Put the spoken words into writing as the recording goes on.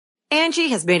Angie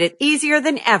has made it easier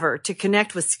than ever to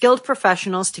connect with skilled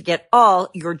professionals to get all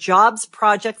your jobs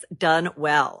projects done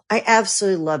well. I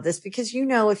absolutely love this because,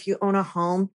 if you own a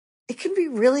home, it can be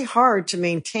really hard to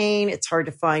maintain. It's hard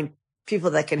to find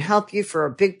people that can help you for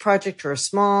a big project or a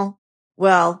small.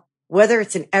 Well, whether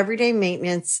it's in everyday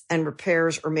maintenance and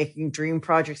repairs or making dream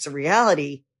projects a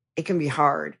reality, it can be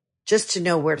hard just to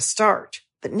know where to start.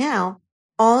 But now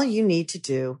all you need to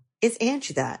do is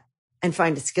Angie that and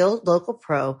find a skilled local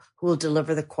pro who will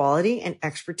deliver the quality and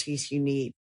expertise you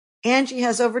need. Angie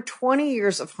has over 20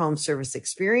 years of home service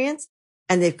experience,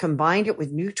 and they've combined it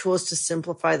with new tools to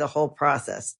simplify the whole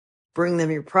process. Bring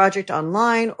them your project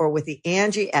online or with the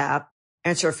Angie app,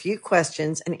 answer a few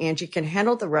questions, and Angie can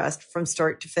handle the rest from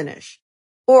start to finish.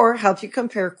 Or help you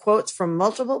compare quotes from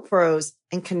multiple pros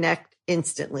and connect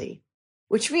instantly,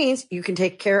 which means you can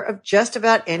take care of just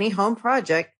about any home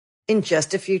project in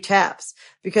just a few taps.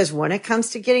 Because when it comes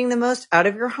to getting the most out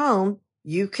of your home,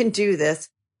 you can do this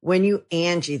when you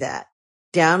Angie that.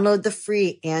 Download the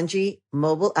free Angie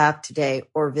mobile app today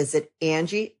or visit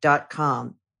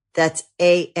Angie.com. That's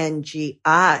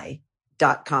ANGI.com.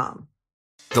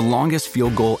 The longest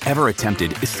field goal ever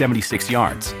attempted is 76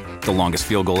 yards. The longest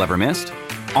field goal ever missed?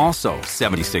 Also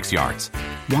 76 yards.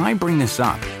 Why bring this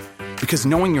up? Because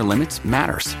knowing your limits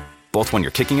matters, both when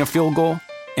you're kicking a field goal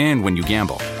and when you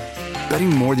gamble. Betting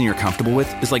more than you're comfortable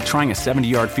with is like trying a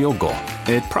 70-yard field goal.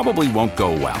 It probably won't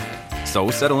go well.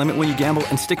 So set a limit when you gamble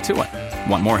and stick to it.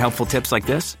 Want more helpful tips like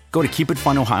this? Go to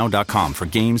keepitfunohio.com for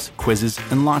games, quizzes,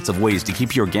 and lots of ways to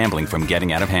keep your gambling from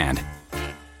getting out of hand.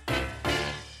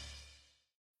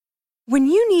 When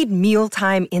you need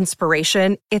mealtime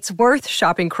inspiration, it's worth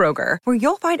shopping Kroger, where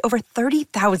you'll find over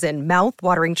 30,000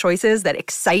 mouth-watering choices that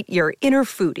excite your inner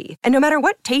foodie. And no matter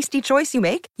what tasty choice you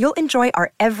make, you'll enjoy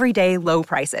our everyday low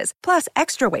prices, plus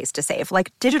extra ways to save,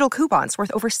 like digital coupons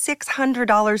worth over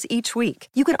 $600 each week.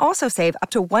 You can also save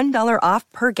up to $1 off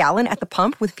per gallon at the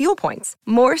pump with fuel points.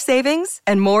 More savings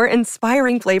and more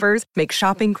inspiring flavors make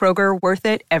shopping Kroger worth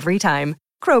it every time.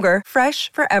 Kroger,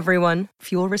 fresh for everyone.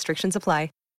 Fuel restrictions apply.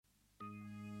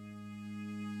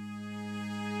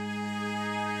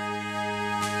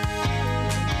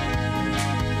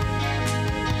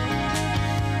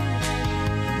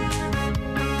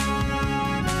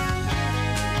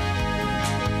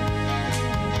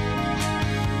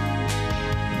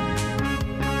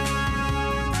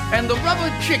 And the rubber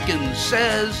chicken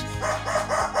says,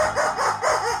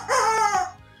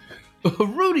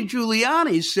 Rudy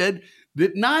Giuliani said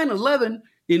that 9/11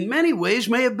 in many ways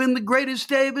may have been the greatest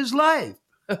day of his life.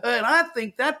 And I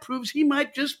think that proves he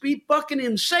might just be fucking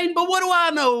insane. But what do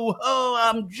I know? Oh,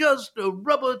 I'm just a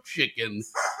rubber chicken.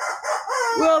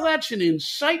 Well, that's an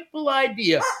insightful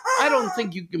idea. I don't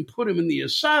think you can put him in the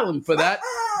asylum for that.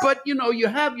 But, you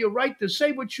have your right to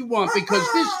say what you want because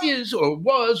this is or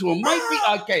was or might be.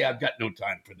 Okay, I've got no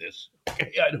time for this.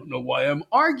 Okay, I don't know why I'm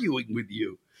arguing with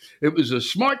you. It was a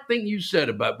smart thing you said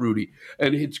about Rudy,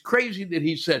 and it's crazy that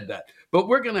he said that. But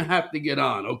we're going to have to get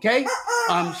on, okay?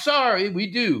 I'm sorry, we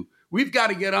do. We've got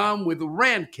to get on with the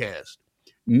Rantcast,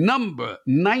 number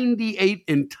 98,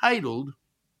 entitled,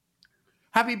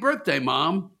 Happy Birthday,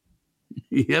 Mom.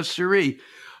 Yes, sirree.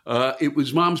 It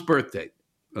was Mom's birthday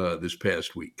this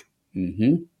past week.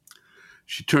 Mm-hmm.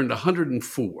 She turned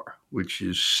 104, which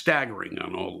is staggering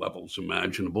on all levels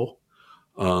imaginable.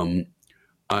 I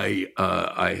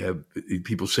have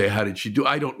people say, how did she do?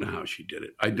 I don't know how she did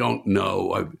it. I don't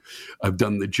know. I've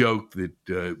done the joke that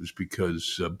it was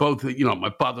because both,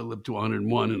 my father lived to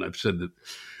 101, and I've said that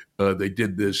they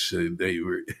did this. They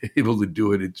were able to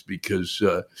do it. It's because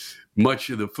much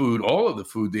of the food, all of the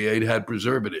food they ate had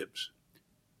preservatives.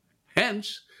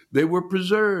 Hence, they were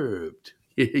preserved.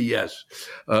 Yes.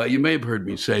 You may have heard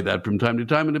me say that from time to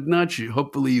time, and if not,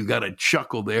 hopefully you got a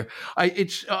chuckle there.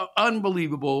 It's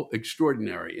unbelievable,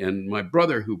 extraordinary. And my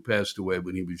brother, who passed away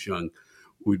when he was young,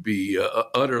 would be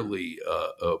utterly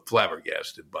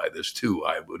flabbergasted by this too,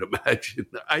 I would imagine.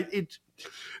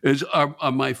 As are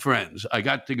my friends. I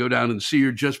got to go down and see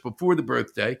her just before the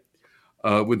birthday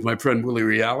with my friend Willie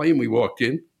Reale, and we walked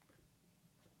in.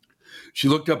 She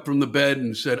looked up from the bed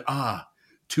and said,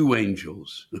 two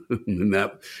angels. and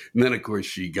then, of course,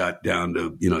 she got down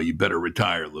to, you better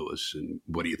retire, Lewis, and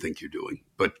what do you think you're doing?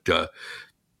 But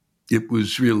it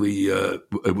was really,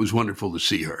 it was wonderful to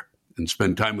see her and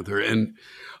spend time with her. And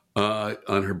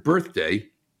on her birthday,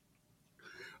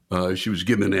 she was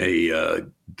given a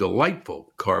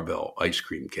delightful Carvel ice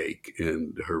cream cake,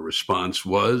 and her response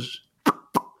was,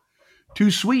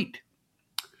 too sweet.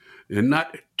 And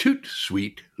not toot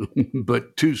sweet,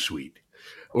 but too sweet.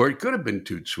 Or it could have been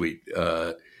toot sweet.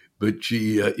 but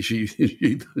she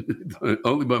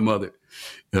only my mother,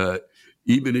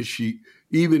 even as she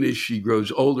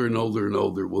grows older and older and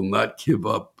older, will not give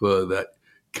up that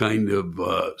kind of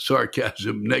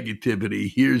sarcasm, negativity.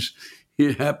 Here,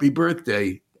 happy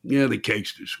birthday. Yeah, the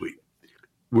cake's too sweet.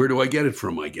 Where do I get it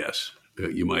from, I guess,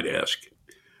 you might ask.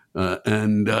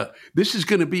 And this is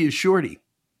going to be a shorty,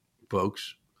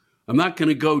 folks. I'm not going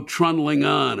to go trundling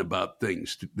on about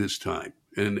things this time.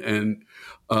 And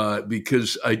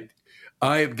because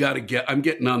I'm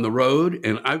getting on the road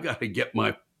and I've got to get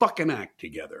my fucking act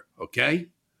together, okay?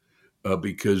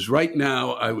 Because right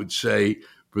now, I would say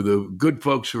for the good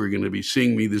folks who are going to be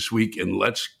seeing me this week, and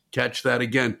let's catch that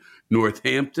again,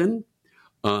 Northampton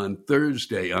on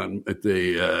Thursday,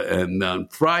 and on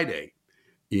Friday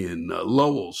in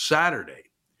Lowell, Saturday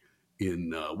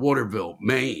in Waterville,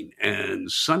 Maine,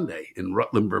 and Sunday in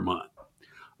Rutland, Vermont.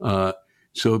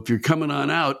 So if you're coming on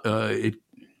out,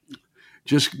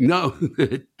 just know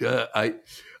that I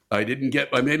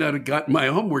may not have gotten my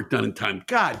homework done in time.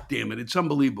 God damn it. It's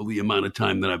unbelievable the amount of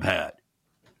time that I've had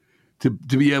to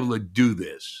be able to do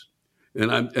this.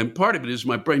 And part of it is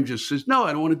my brain just says, no,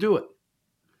 I don't want to do it.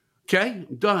 Okay,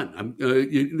 I'm done.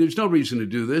 There's no reason to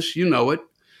do this. You know it,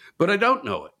 but I don't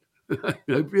know it.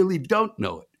 I really don't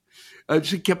know it. I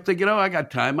just kept thinking, I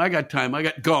got time. I got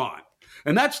gone.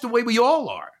 And that's the way we all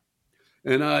are.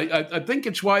 And I think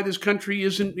it's why this country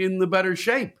isn't in the better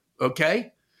shape,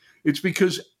 okay? It's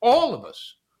because all of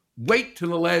us wait till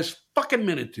the last fucking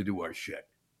minute to do our shit.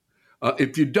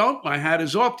 If you don't, my hat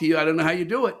is off to you. I don't know how you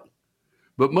do it.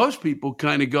 But most people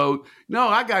kind of go, no,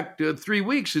 I got 3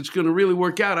 weeks. It's going to really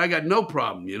work out. I got no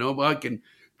problem. I can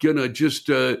gonna just,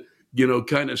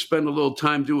 kind of spend a little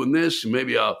time doing this. And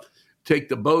maybe I'll take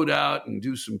the boat out and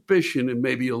do some fishing and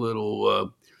maybe a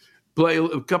little play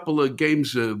a couple of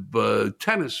games of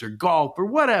tennis or golf or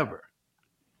whatever.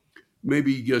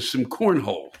 Maybe some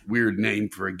cornhole, weird name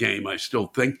for a game, I still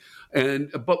think.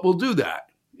 But we'll do that.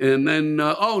 And then,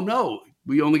 no,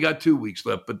 we only got 2 weeks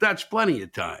left, but that's plenty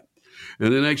of time.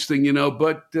 And the next thing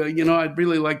I'd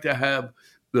really like to have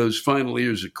those final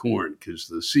ears of corn because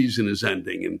the season is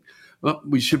ending. And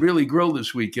we should really grill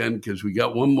this weekend because we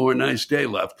got one more nice day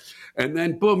left. And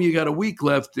then, boom, you got a week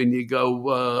left and you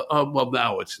go,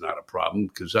 now it's not a problem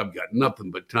because I've got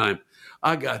nothing but time.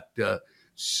 I got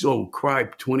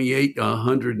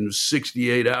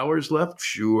 168 hours left.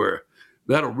 Sure.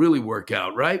 That'll really work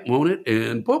out, right? Won't it?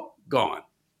 And boom, gone.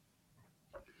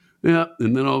 Yeah.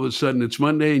 And then all of a sudden it's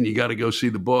Monday and you got to go see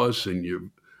the boss and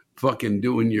you're fucking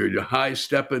doing your high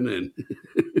stepping and,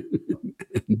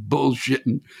 and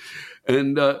bullshitting.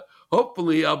 And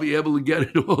hopefully I'll be able to get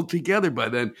it all together by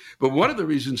then. But one of the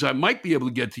reasons I might be able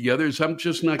to get together is I'm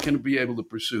just not going to be able to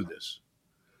pursue this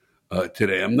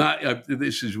today. I'm not.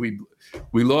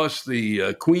 We lost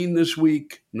the queen this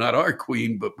week. Not our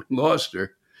queen, but we lost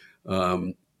her.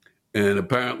 And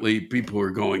apparently people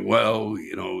are going, well,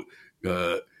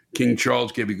 King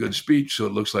Charles gave a good speech, so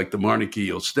it looks like the monarchy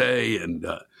will stay. And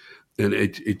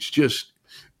it's just,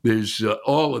 there's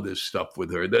all of this stuff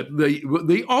with her. That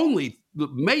the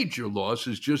major loss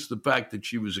is just the fact that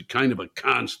she was a kind of a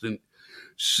constant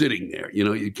sitting there.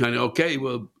 You kind of, okay,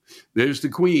 well, there's the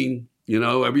queen.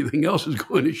 Everything else is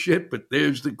going to shit, but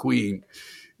there's the queen.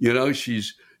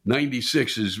 She's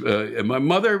 96, and my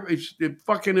mother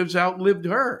fucking has outlived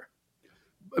her.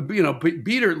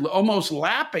 Beat her, almost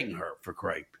lapping her, for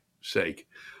Christ's sake.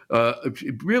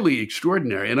 Really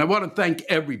extraordinary. And I want to thank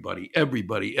everybody,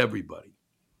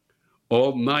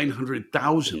 all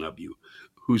 900,000 of you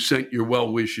who sent your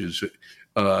well wishes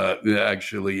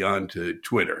actually onto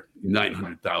Twitter.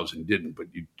 900,000 didn't, but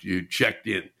you checked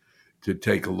in to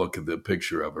take a look at the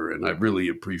picture of her. And I really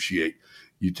appreciate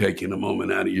you taking a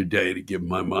moment out of your day to give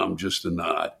my mom just a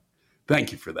nod.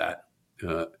 Thank you for that.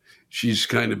 She's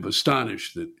kind of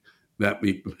astonished that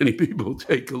many people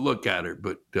take a look at her,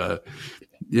 but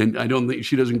and I don't think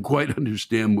she doesn't quite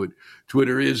understand what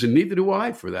Twitter is, and neither do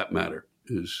I, for that matter,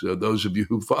 as those of you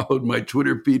who followed my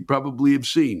Twitter feed probably have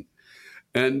seen.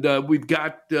 And we've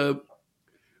got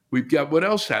what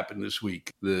else happened this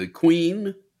week? The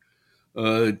Queen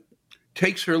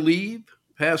takes her leave,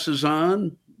 passes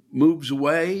on, moves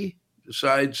away,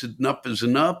 decides enough is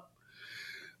enough.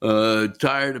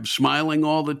 Tired of smiling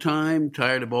all the time,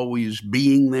 tired of always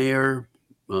being there.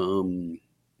 But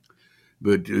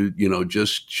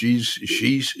just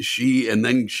she, and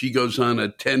then she goes on a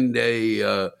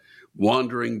 10-day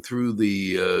wandering through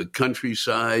the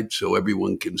countryside so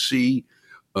everyone can see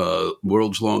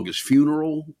world's longest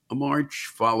funeral march,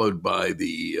 followed by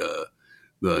the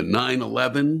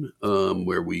 9/11,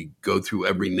 where we go through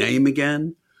every name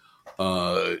again.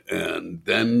 And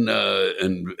then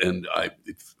I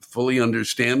fully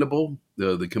understandable,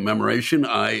 the commemoration.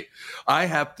 I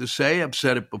have to say, I've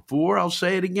said it before, I'll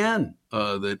say it again,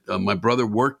 that my brother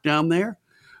worked down there.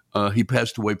 He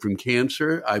passed away from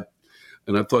cancer.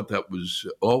 And I thought that was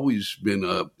always been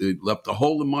it left a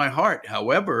hole in my heart.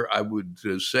 However, I would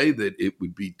say that it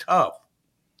would be tough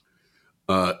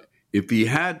if he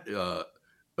had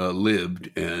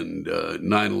lived and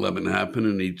 9/11 happened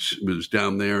and he was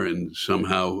down there and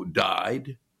somehow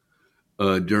died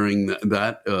during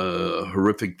that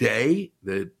horrific day,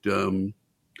 that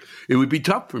it would be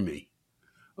tough for me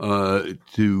to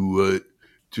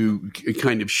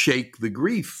kind of shake the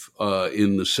grief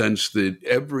in the sense that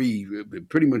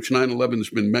pretty much 9/11 has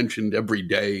been mentioned every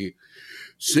day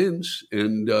since,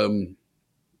 and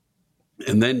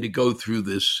then to go through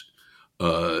this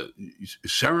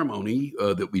ceremony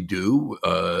that we do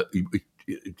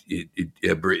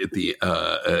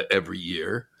every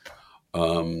year,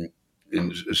 and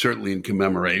certainly in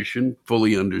commemoration,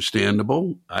 fully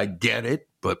understandable. I get it,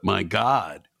 but my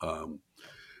God.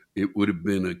 It would have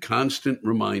been a constant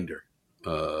reminder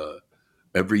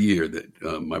every year that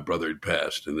my brother had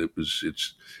passed, and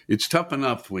it's tough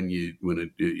enough when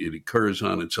it occurs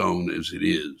on its own as it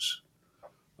is.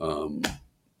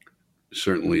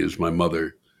 Certainly, as my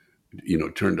mother,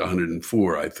 turned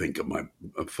 104, I think of my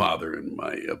father and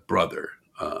my brother.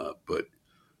 But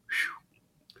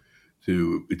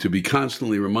to be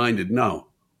constantly reminded, no,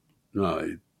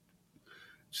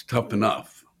 it's tough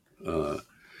enough.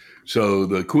 So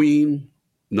the Queen,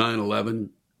 9/11,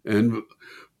 and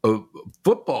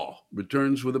football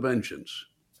returns with a vengeance,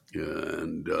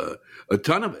 and a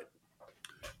ton of it.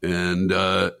 And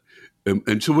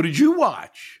so, what did you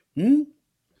watch?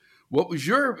 What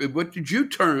did you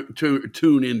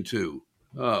tune into?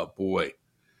 Oh boy,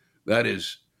 that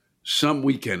is some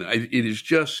weekend. It is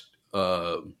just.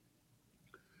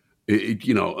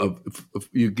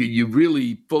 You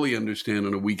really fully understand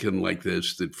on a weekend like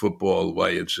this that football,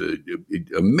 why it's a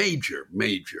major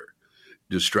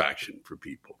distraction for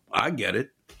people. I get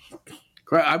it.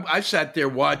 I sat there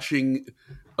watching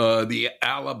the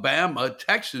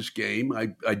Alabama-Texas game.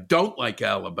 I don't like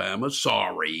Alabama.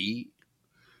 Sorry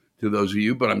to those of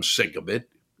you, but I'm sick of it.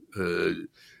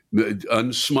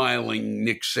 Unsmiling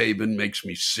Nick Saban makes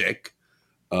me sick.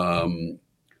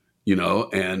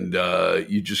 And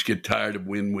you just get tired of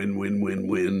win,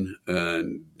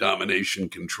 and domination,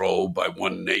 control by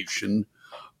one nation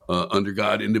under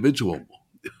God individual.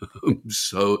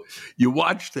 So you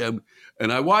watch them,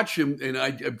 and I watch them, and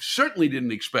I certainly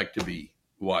didn't expect to be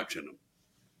watching them.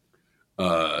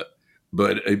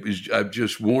 But I'm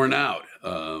just worn out,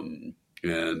 and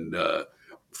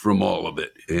from all of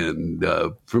it, and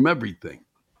from everything,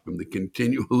 from the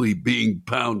continually being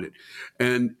pounded,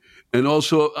 and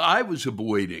also I was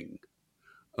avoiding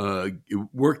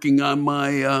working on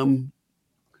my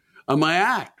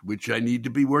act, which I need to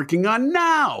be working on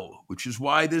now, which is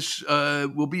why this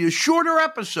will be a shorter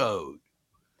episode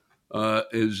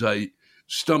as I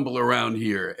stumble around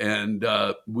here, and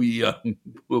we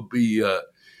will be.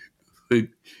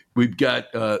 We've got,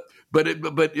 so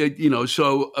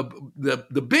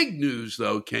the big news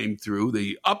though came through.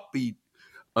 The upbeat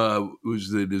was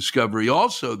the discovery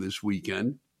also this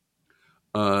weekend.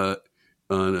 On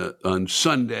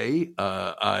Sunday,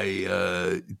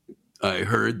 I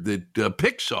heard that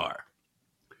Pixar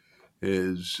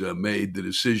has made the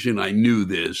decision. I knew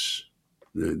this,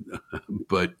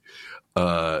 but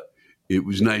it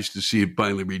was nice to see it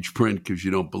finally reach print, because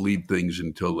you don't believe things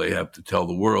until they have to tell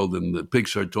the world. And the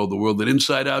Pixar told the world that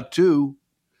Inside Out 2,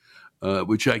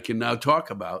 which I can now talk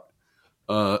about,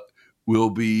 will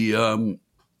be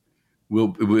we're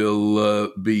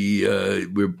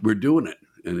doing it,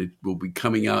 and it will be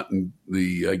coming out in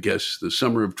the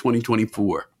summer of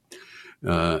 2024.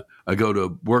 I go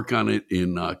to work on it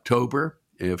in October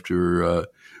after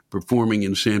performing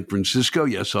in San Francisco.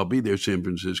 Yes, I'll be there, San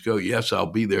Francisco. Yes, I'll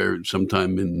be there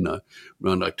sometime in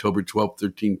around October 12th,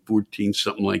 13th, 14th,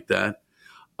 something like that.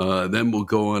 Then we'll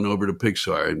go on over to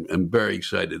Pixar, and I'm very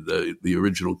excited. The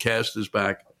original cast is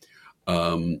back.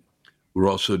 We're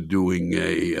also doing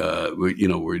there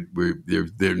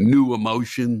are new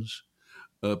emotions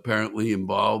apparently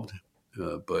involved,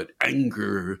 but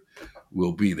anger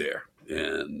will be there,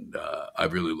 and I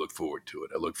really look forward to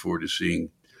it. I look forward to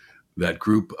seeing that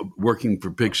group. Working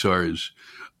for Pixar is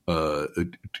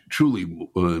truly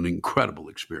an incredible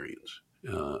experience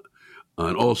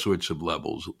on all sorts of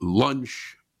levels.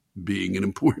 Lunch being an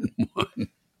important one.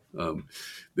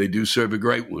 They do serve a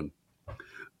great one,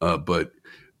 but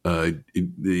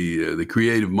the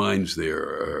creative minds there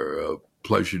are a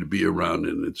pleasure to be around,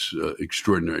 and it's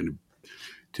extraordinary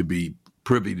to be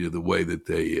privy to the way that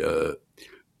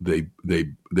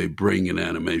they bring an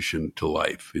animation to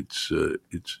life. It's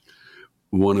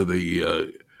one of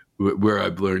the where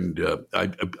I've learned. I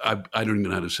don't even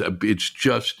know how to say. It's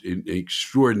just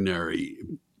extraordinary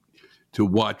to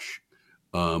watch,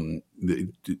 to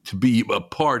be a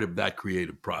part of that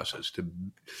creative process,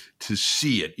 to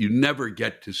see it. You never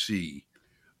get to see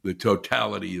the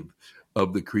totality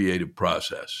of the creative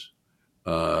process,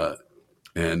 and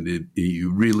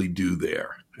you really do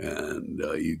there, and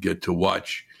you get to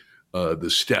watch the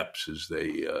steps as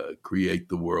they create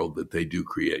the world that they do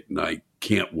create, and I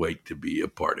can't wait to be a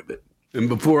part of it. And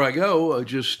before I go,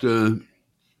 just a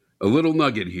little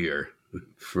nugget here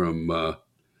from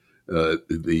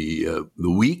the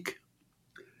week.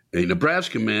 A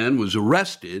Nebraska man was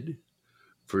arrested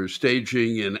for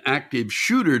staging an active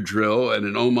shooter drill at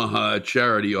an Omaha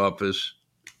charity office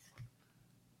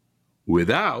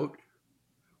without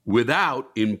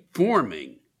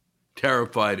informing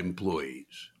terrified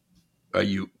employees.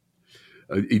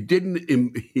 He didn't.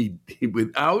 He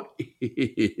without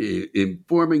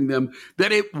informing them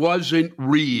that it wasn't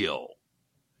real.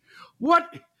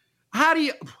 What? How do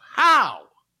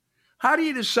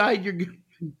you decide you're?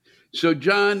 So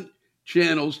John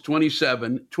Channels,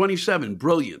 27,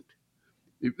 brilliant.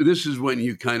 This is when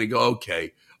you kind of go,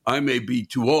 okay, I may be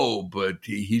too old, but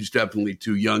he's definitely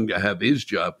too young to have his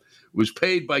job. Was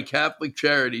paid by Catholic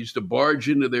Charities to barge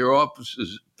into their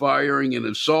offices, firing an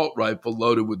assault rifle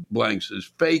loaded with blanks.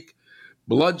 As fake,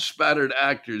 blood-spattered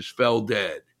actors fell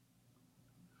dead.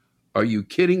 Are you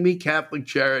kidding me? Catholic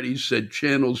Charities said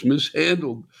Channels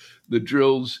mishandled the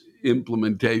drill's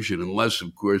implementation, unless,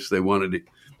 of course, they wanted to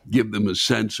give them a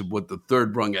sense of what the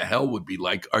third rung of hell would be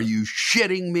like. Are you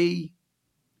shitting me?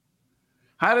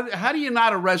 How do you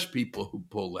not arrest people who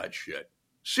pull that shit?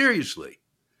 Seriously.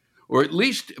 Or at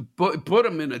least put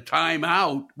them in a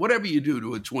timeout, whatever you do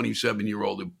to a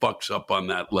 27-year-old who fucks up on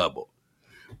that level.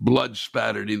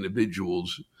 Blood-spattered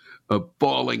individuals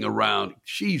falling around.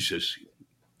 Jesus,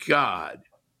 God.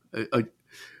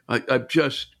 I'm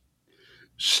just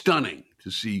stunning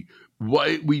to see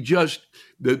why we just,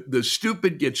 the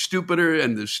stupid gets stupider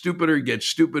and the stupider gets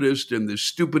stupidest and the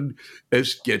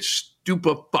stupidest gets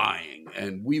stupefying.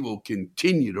 And we will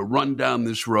continue to run down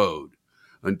this road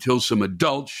until some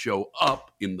adults show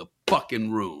up in the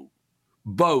fucking room.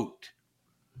 Vote.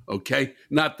 Okay?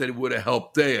 Not that it would have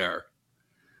helped there,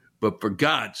 but for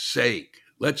God's sake,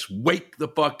 let's wake the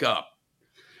fuck up.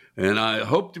 And I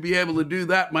hope to be able to do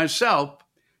that myself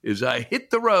as I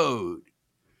hit the road,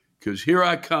 because here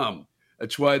I come.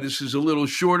 That's why this is a little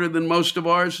shorter than most of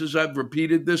ours, as I've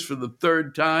repeated this for the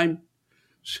third time.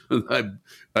 So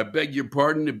I beg your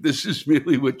pardon if this is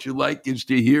merely what you like, is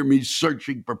to hear me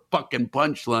searching for fucking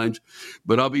punchlines.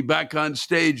 But I'll be back on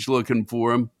stage looking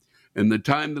for them. And the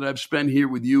time that I've spent here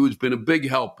with you has been a big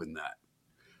help in that.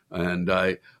 And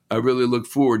I really look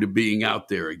forward to being out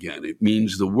there again. It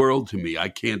means the world to me. I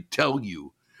can't tell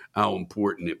you how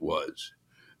important it was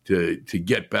to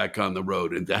get back on the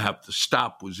road, and to have to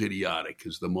stop was idiotic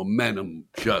because the momentum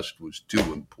just was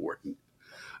too important.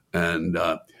 And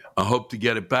I hope to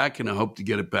get it back, and I hope to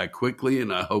get it back quickly,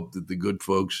 and I hope that the good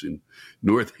folks in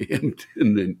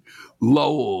Northampton and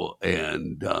Lowell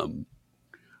and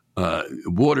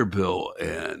Waterville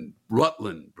and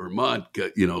Rutland, Vermont,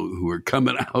 who are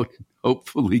coming out,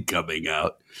 hopefully coming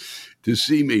out to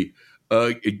see me,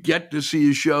 get to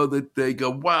see a show that they go,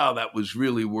 wow, that was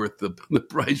really worth the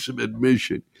price of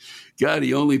admission. God,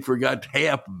 he only forgot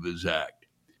half of his act.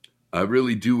 I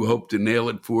really do hope to nail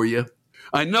it for you.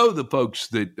 I know the folks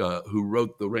that who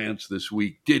wrote the rants this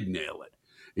week did nail it.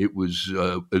 It was,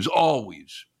 as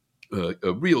always,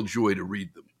 a real joy to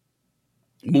read them.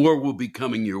 More will be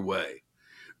coming your way.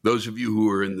 Those of you who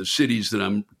are in the cities that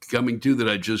I'm coming to that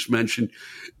I just mentioned,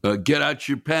 get out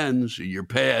your pens or your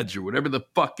pads or whatever the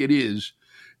fuck it is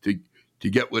to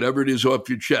get whatever it is off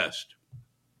your chest.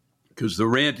 Because the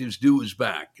rant is due is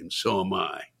back, and so am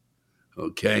I.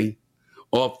 Okay?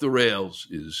 Off the Rails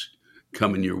is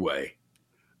coming your way.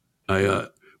 I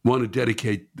want to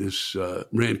dedicate this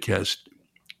rantcast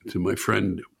to my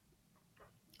friend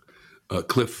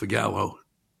Cliff Figallo,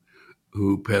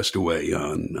 who passed away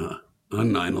on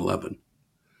 9/11.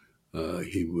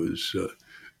 He was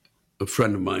a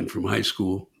friend of mine from high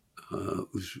school,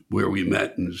 was where we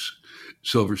met in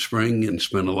Silver Spring and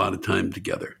spent a lot of time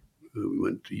together. We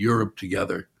went to Europe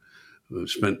together,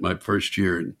 spent my first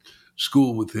year in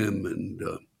school with him, and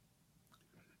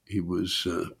he was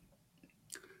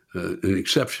an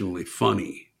exceptionally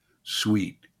funny,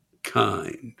 sweet,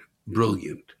 kind,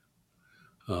 brilliant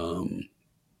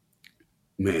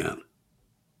man.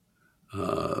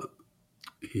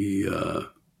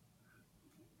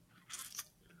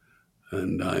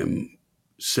 And I'm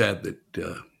sad that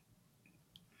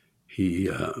he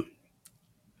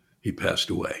passed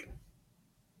away.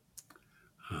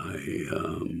 I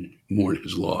mourn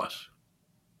his loss,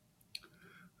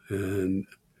 and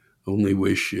only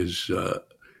wish as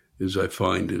I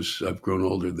find as I've grown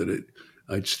older that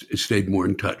I'd stayed more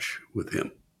in touch with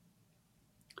him.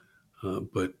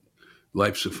 But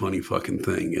life's a funny fucking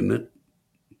thing, isn't it?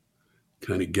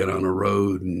 Kind of get on a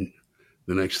road, and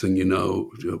the next thing you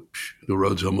know, the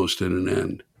road's almost at an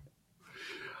end.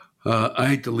 I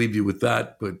hate to leave you with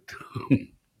that, but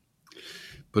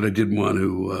I did want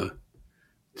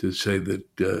to say that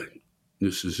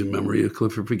this is in memory of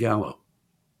Clifford Figallo.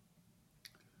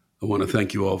 I want to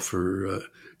thank you all for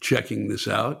checking this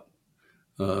out.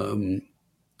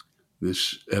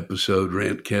 This episode,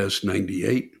 Rantcast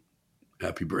 98.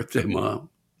 Happy birthday,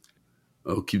 Mom.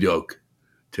 Okie doke.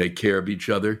 Take care of each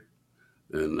other,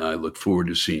 and I look forward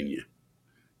to seeing you,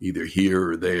 either here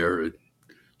or there,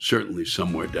 certainly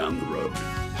somewhere down the road.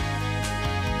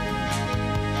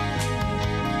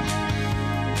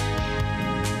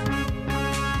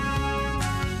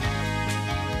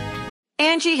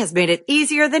 Angie has made it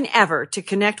easier than ever to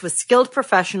connect with skilled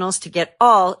professionals to get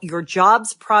all your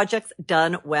jobs projects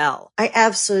done well. I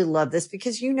absolutely love this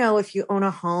because, if you own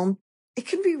a home, it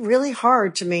can be really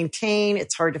hard to maintain.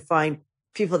 It's hard to find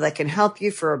people that can help you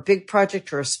for a big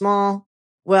project or a small.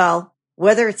 Well,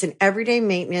 whether it's in everyday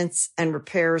maintenance and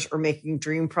repairs or making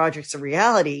dream projects a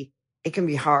reality, it can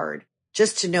be hard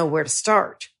just to know where to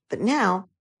start. But now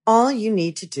all you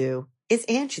need to do is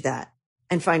Angie that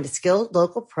and find a skilled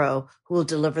local pro who will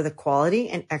deliver the quality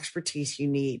and expertise you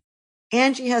need.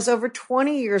 Angie has over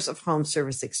 20 years of home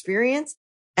service experience,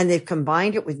 and they've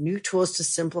combined it with new tools to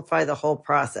simplify the whole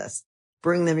process.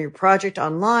 Bring them your project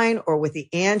online or with the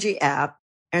Angie app,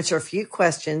 answer a few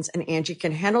questions, and Angie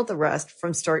can handle the rest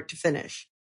from start to finish.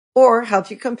 Or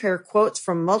help you compare quotes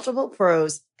from multiple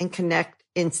pros and connect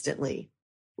instantly,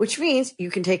 which means you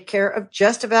can take care of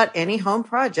just about any home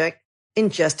project in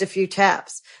just a few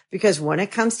taps. Because when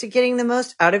it comes to getting the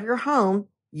most out of your home,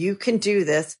 you can do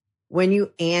this when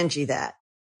you Angie that.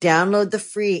 Download the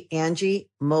free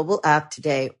Angie mobile app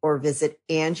today or visit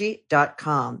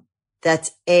Angie.com.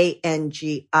 That's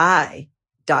ANGI.com.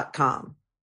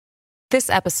 This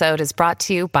episode is brought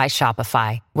to you by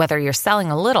Shopify. Whether you're selling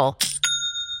a little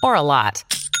or a lot,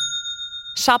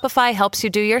 Shopify helps you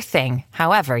do your thing,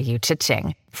 however you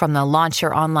cha-ching. From the launch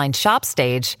your online shop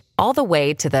stage, all the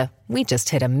way to the we just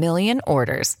hit 1 million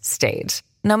orders stage.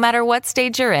 No matter what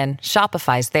stage you're in,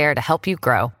 Shopify's there to help you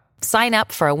grow. Sign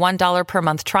up for a $1 per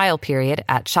month trial period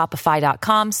at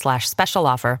shopify.com/special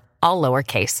offer, all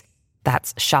lowercase.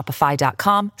 That's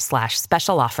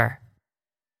shopify.com/special offer.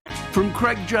 From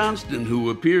Craig Johnston, who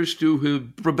appears to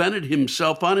have prevented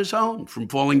himself on his own from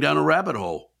falling down a rabbit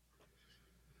hole.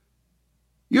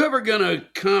 You ever gonna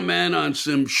comment on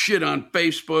some shit on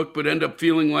Facebook but end up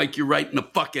feeling like you're writing a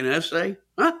fucking essay?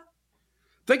 Huh?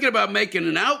 Thinking about making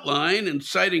an outline and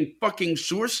citing fucking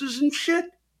sources and shit?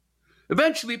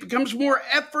 Eventually it becomes more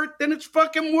effort than it's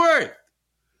fucking worth.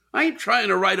 I ain't trying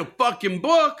to write a fucking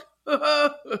book.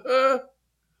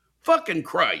 Fucking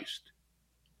Christ.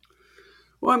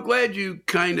 Well, I'm glad you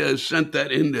kind of sent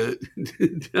that in to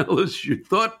tell us your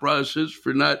thought process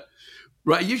for not,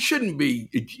 right? You shouldn't be,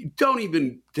 don't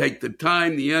even take the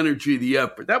time, the energy, the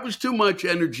effort. That was too much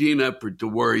energy and effort to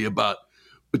worry about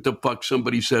what the fuck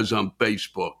somebody says on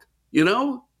Facebook,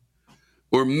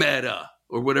 or Meta,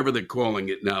 or whatever they're calling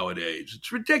it nowadays.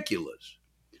 It's ridiculous.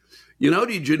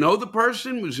 Did you know the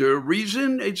person? Was there a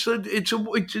reason? It's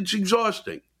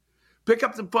exhausting. Pick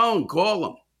up the phone, call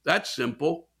them. That's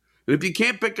simple. And if you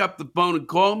can't pick up the phone and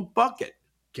call them, fuck it,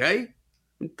 okay?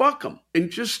 And fuck them. And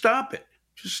just stop it.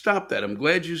 Just stop that. I'm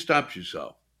glad you stopped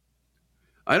yourself.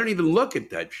 I don't even look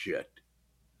at that shit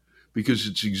because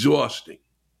it's exhausting.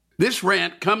 This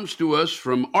rant comes to us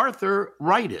from Arthur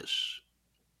Ritus.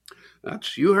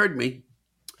 You heard me.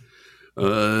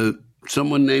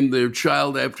 Someone named their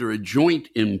child after a joint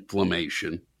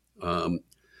inflammation, and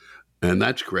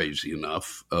that's crazy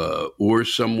enough. Or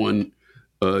someone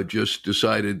just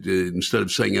decided to, instead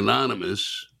of saying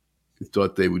anonymous,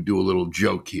 thought they would do a little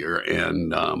joke here,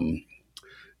 and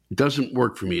it doesn't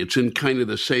work for me. It's in kind of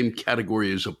the same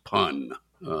category as a pun,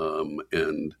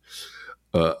 and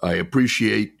I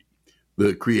appreciate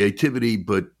the creativity,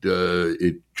 but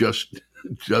it just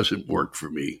doesn't work for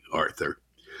me, Arthur.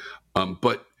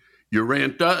 But your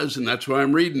rant does, and that's why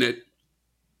I'm reading it.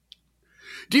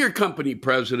 Dear company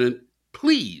president,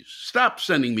 please stop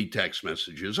sending me text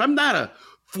messages. I'm not a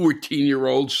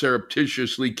 14-year-old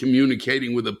surreptitiously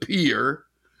communicating with a peer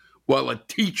while a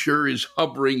teacher is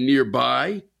hovering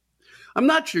nearby. I'm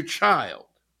not your child.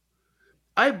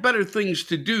 I have better things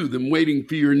to do than waiting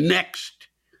for your next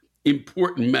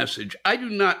important message. I do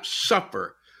not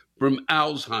suffer from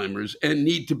Alzheimer's and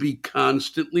need to be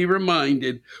constantly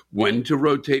reminded when to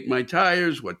rotate my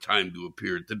tires, what time to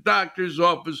appear at the doctor's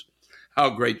office, how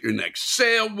great your next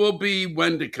sale will be,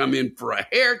 when to come in for a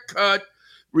haircut,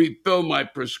 refill my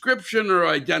prescription, or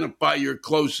identify your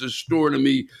closest store to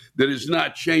me that has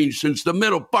not changed since the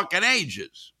Middle fucking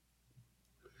Ages.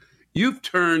 You've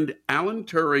turned Alan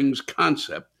Turing's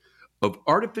concept of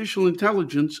artificial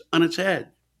intelligence on its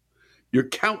head. Your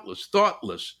countless,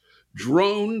 thoughtless,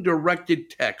 drone-directed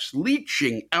text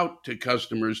leaching out to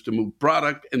customers to move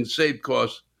product and save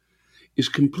costs is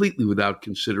completely without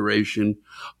consideration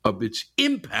of its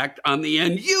impact on the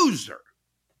end user.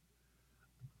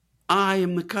 I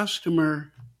am the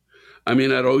customer. I may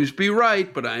not always be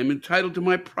right, but I am entitled to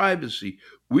my privacy,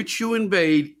 which you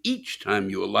invade each time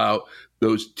you allow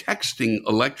those texting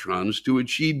electrons to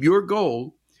achieve your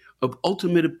goal of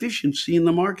ultimate efficiency in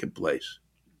the marketplace.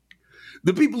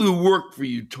 The people who worked for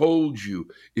you told you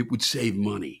it would save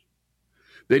money.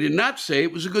 They did not say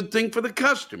it was a good thing for the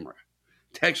customer.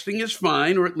 Texting is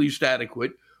fine, or at least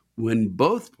adequate, when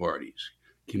both parties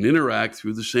can interact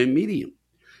through the same medium.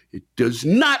 It does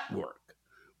not work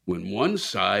when one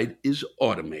side is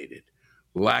automated,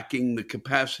 lacking the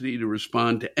capacity to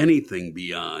respond to anything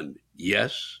beyond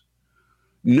yes,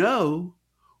 no,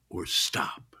 or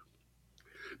stop.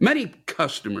 Many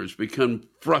customers become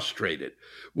frustrated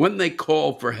when they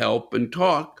call for help and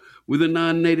talk with a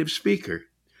non-native speaker.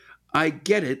 I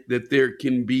get it that there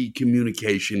can be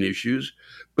communication issues,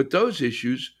 but those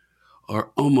issues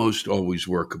are almost always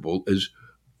workable as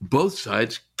both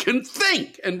sides can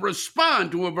think and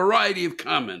respond to a variety of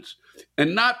comments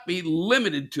and not be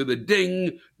limited to the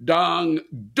ding, dong,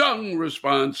 dung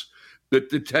response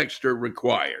that the texter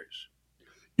requires.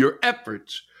 Your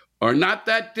efforts are not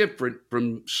that different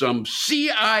from some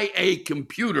CIA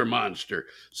computer monster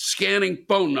scanning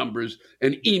phone numbers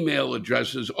and email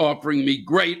addresses, offering me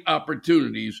great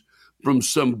opportunities from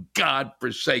some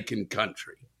godforsaken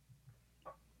country.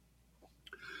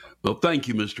 Well, thank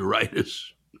you, Mr.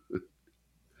 Ritus.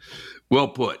 Well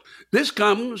put. This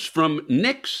comes from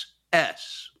Nix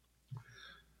S.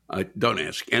 Don't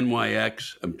ask,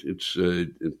 NYX.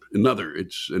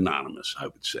 It's anonymous, I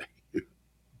would say.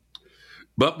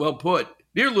 But well put.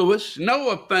 Dear Lewis, no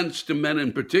offense to men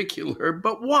in particular,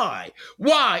 but why?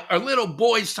 Why are little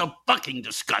boys so fucking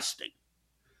disgusting?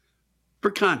 For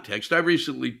context, I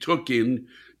recently took in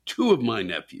 2 of my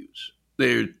nephews.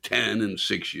 They're 10 and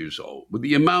 6 years old. With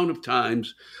the amount of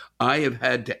times I have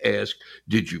had to ask,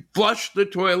 did you flush the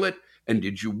toilet and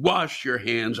did you wash your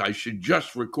hands? I should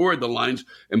just record the lines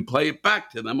and play it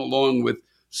back to them along with,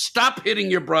 stop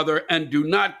hitting your brother and do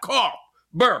not cough,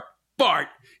 burp, fart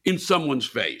in someone's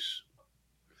face.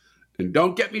 And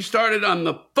don't get me started on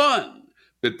the fun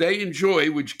that they enjoy,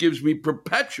 which gives me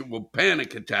perpetual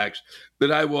panic attacks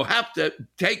that I will have to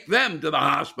take them to the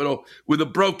hospital with a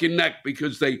broken neck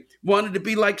because they wanted to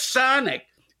be like Sonic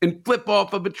and flip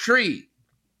off of a tree.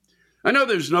 I know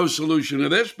there's no solution to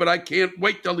this, but I can't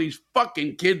wait till these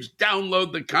fucking kids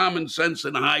download the common sense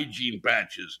and hygiene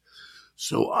patches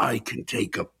so I can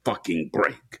take a fucking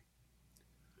break.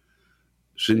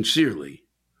 Sincerely,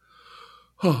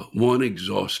 one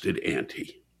exhausted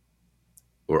auntie.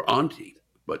 Or auntie,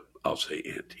 but I'll say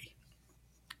auntie.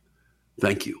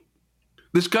 Thank you.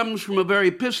 This comes from a very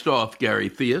pissed off Gary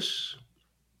Theus,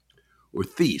 or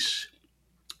Thies.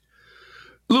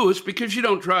 Lewis, because you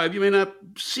don't drive, you may not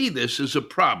see this as a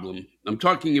problem. I'm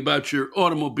talking about your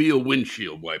automobile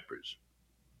windshield wipers.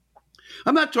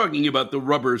 I'm not talking about the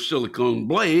rubber silicone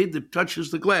blade that touches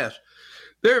the glass.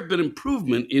 There have been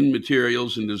improvement in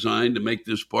materials and design to make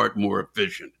this part more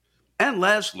efficient and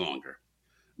last longer.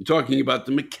 I'm talking about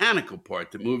the mechanical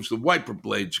part that moves the wiper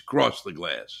blades across the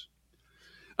glass.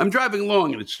 I'm driving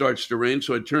along and it starts to rain,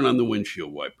 so I turn on the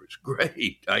windshield wipers.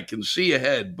 Great, I can see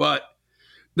ahead, but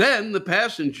then the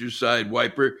passenger side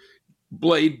wiper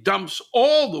blade dumps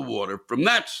all the water from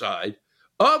that side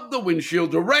of the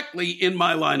windshield directly in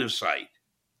my line of sight.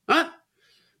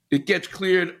 It gets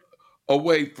cleared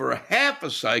away for half a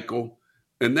cycle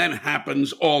and then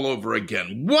happens all over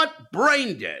again. What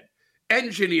brain dead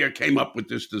engineer came up with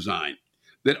this design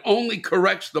that only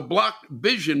corrects the blocked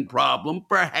vision problem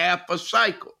for half a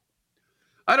cycle?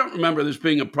 I don't remember this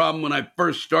being a problem when I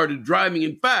first started driving.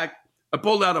 In fact, I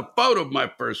pulled out a photo of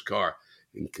my first car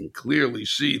and can clearly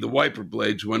see the wiper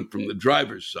blades went from the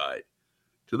driver's side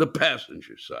to the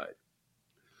passenger side.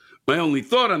 My only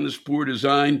thought on this poor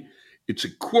design, it's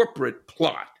a corporate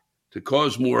plot to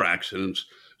cause more accidents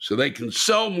so they can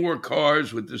sell more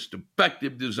cars with this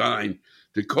defective design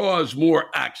to cause more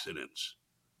accidents,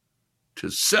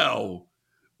 to sell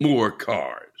more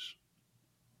cars.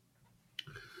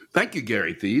 Thank you,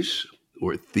 Gary Thies,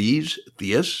 or Thies.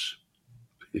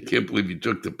 I can't believe you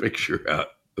took the picture out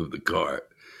of the car.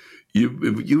 You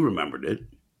remembered it. It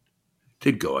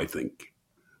did go, I think,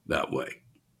 that way.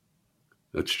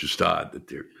 That's just odd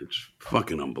it's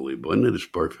fucking unbelievable. Isn't it? It's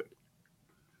perfect.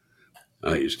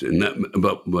 I used to,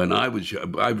 but when I would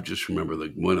just remember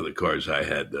one of the cars I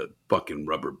had, the fucking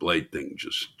rubber blade thing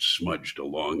just smudged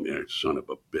along there, son of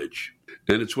a bitch.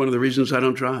 And it's one of the reasons I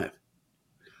don't drive.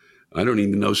 I don't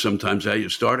even know sometimes how you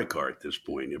start a car at this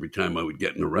point. Every time I would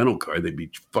get in a rental car, they'd be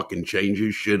fucking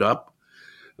changing shit up.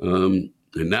 And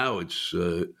now it's,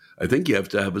 I think you have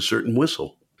to have a certain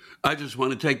whistle. I just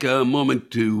want to take a moment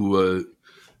to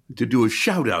do a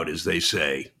shout out, as they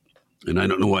say. And I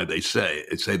don't know why they say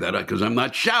that, because I'm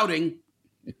not shouting.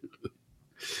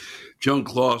 Joan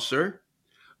Closser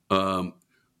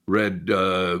read,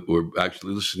 or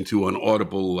actually listened to on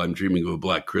Audible, I'm Dreaming of a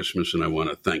Black Christmas, and I want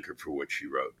to thank her for what she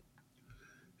wrote.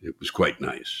 It was quite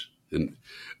nice, and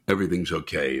everything's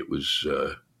okay. It was,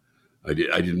 I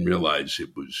didn't realize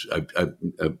it was,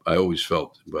 I always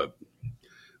felt that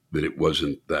it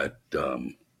wasn't that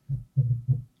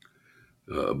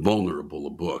vulnerable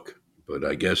a book. But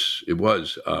I guess it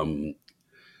was.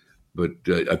 But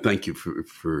I thank you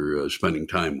for spending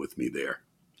time with me there,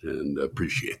 and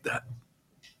appreciate that.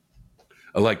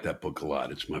 I like that book a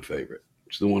lot. It's my favorite.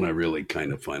 It's the one I really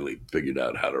kind of finally figured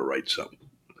out how to write something.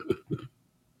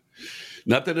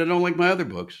 Not that I don't like my other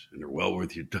books, and they're well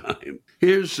worth your time.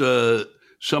 Here's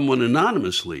someone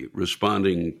anonymously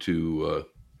responding to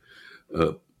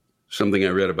something I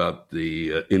read about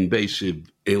the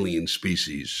invasive alien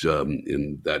species,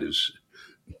 and that is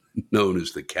known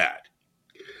as the cat.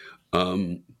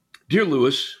 Dear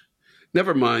Lewis,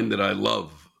 never mind that I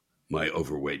love my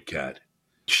overweight cat.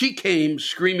 She came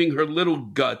screaming her little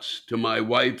guts to my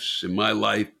wife's and my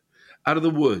life out of the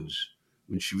woods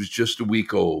when she was just a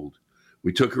week old.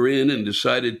 We took her in and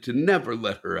decided to never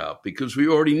let her out because we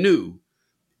already knew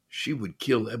she would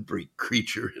kill every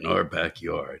creature in our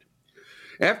backyard.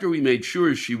 After we made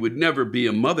sure she would never be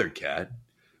a mother cat,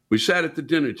 we sat at the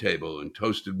dinner table and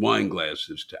toasted wine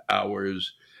glasses to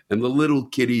ours and the little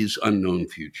kitty's unknown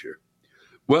future.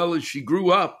 Well, as she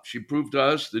grew up, she proved to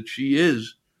us that she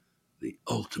is the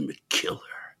ultimate killer.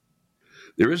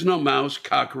 There is no mouse,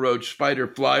 cockroach, spider,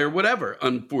 fly, or whatever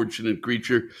unfortunate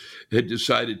creature had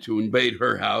decided to invade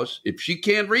her house. If she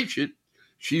can't reach it,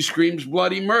 she screams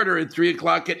bloody murder at 3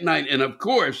 o'clock at night. And of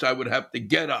course, I would have to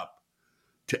get up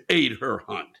to aid her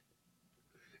hunt.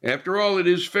 After all, it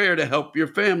is fair to help your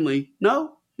family.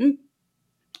 No?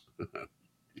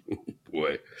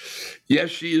 Boy.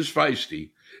 Yes, she is feisty.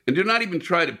 And do not even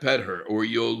try to pet her, or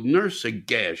you'll nurse a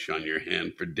gash on your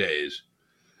hand for days.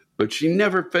 But she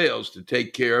never fails to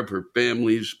take care of her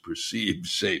family's perceived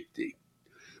safety.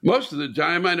 Most of the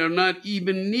time, I do not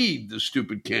even need the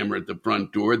stupid camera at the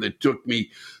front door that took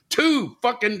me 2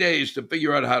 fucking days to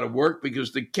figure out how to work,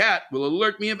 because the cat will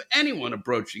alert me of anyone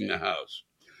approaching the house.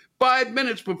 5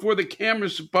 minutes before the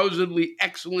camera's supposedly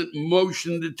excellent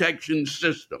motion detection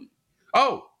system.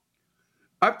 Oh,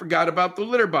 I forgot about the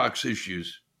litter box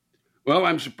issues. Well,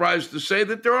 I'm surprised to say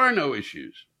that there are no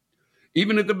issues.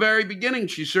 Even at the very beginning,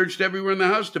 she searched everywhere in the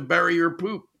house to bury her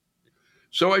poop.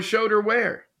 So I showed her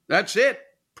where. That's it.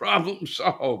 Problem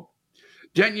solved.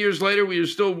 10 years later, we are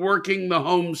still working the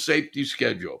home safety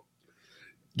schedule.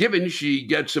 Given she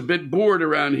gets a bit bored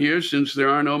around here since there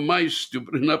are no mice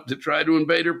stupid enough to try to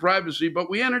invade her privacy, but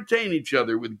we entertain each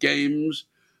other with games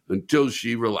until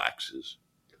she relaxes.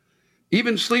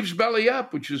 Even sleeps belly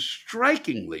up, which is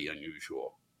strikingly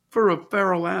unusual for a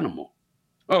feral animal.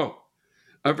 Oh,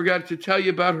 I forgot to tell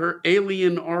you about her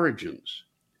alien origins.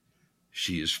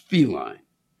 She is feline,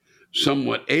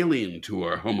 somewhat alien to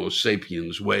our Homo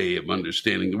sapiens way of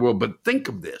understanding the world. But think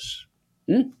of this.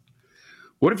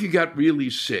 What if you got really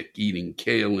sick eating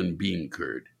kale and bean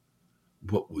curd?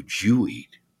 What would you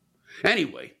eat?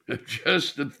 Anyway,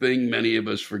 just a thing many of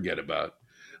us forget about.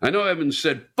 I know I haven't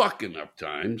said fuck enough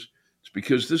times. It's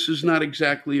because this is not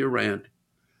exactly a rant.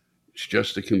 It's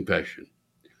just a confession.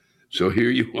 So here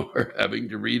you are having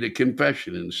to read a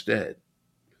confession instead.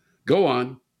 Go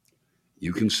on.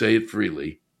 You can say it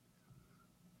freely.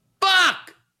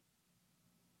 Fuck!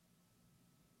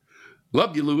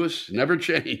 Love you, Lewis. Never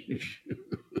change.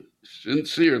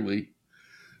 Sincerely,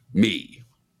 me.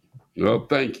 Well,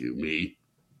 thank you, me,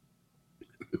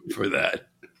 for that.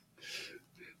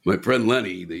 My friend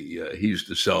Lenny, he used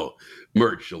to sell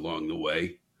merch along the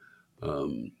way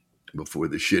before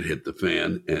the shit hit the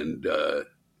fan. And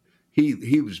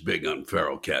He was big on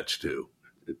feral cats too.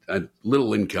 A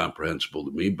little incomprehensible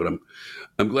to me, but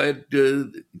I'm glad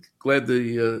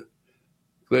the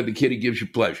kitty gives you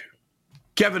pleasure.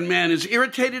 Kevin Mann is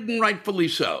irritated and rightfully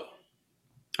so.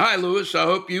 Hi, Lewis. I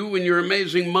hope you and your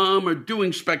amazing mom are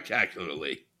doing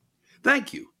spectacularly.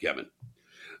 Thank you, Kevin.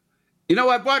 You know,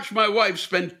 I've watched my wife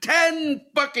spend 10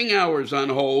 fucking hours on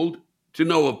hold, to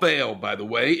no avail, by the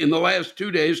way, in the last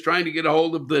 2 days trying to get a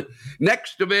hold of the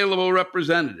next available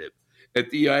representative at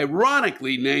the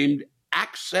ironically named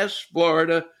Access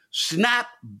Florida SNAP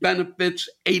Benefits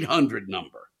 800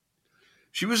 number.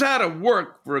 She was out of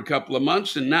work for a couple of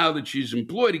months, and now that she's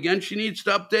employed again, she needs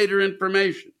to update her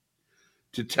information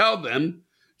to tell them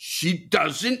she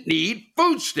doesn't need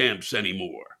food stamps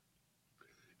anymore.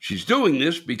 She's doing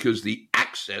this because the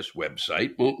Access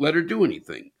website won't let her do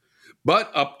anything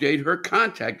but update her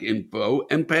contact info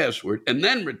and password, and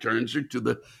then returns her to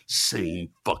the same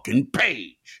fucking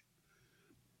page.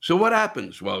 So what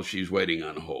happens while she's waiting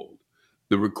on hold?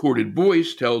 The recorded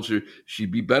voice tells her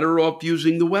she'd be better off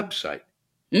using the website.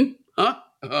 And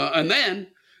then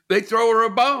they throw her a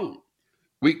bone.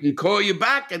 We can call you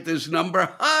back at this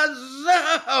number.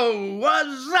 Huzzah!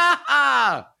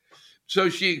 So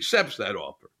she accepts that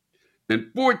offer.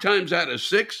 And 4 times out of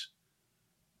 6,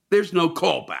 there's no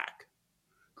callback.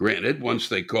 Granted, once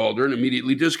they called her and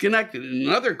immediately disconnected, and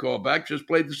another callback just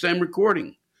played the same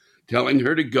recording, telling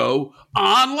her to go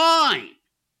online.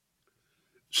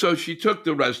 So she took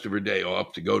the rest of her day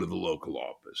off to go to the local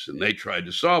office, and they tried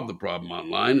to solve the problem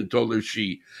online and told her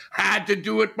she had to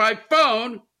do it by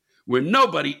phone, where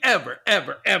nobody ever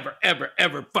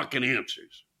fucking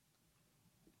answers.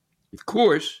 Of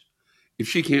course, if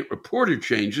she can't report her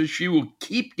changes, she will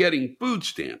keep getting food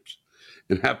stamps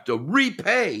and have to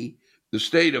repay the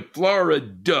state of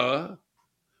Florida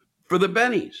for the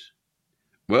bennies.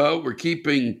 Well, we're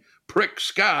keeping Prick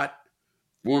Scott,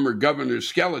 former Governor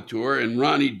Skeletor, and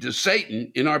Ronnie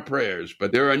DeSatan in our prayers,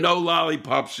 but there are no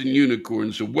lollipops and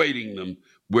unicorns awaiting them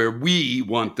where we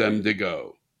want them to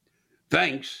go.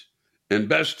 Thanks, and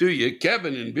best to you,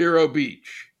 Kevin in Vero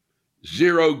Beach,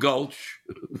 Zero Gulch,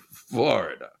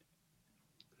 Florida.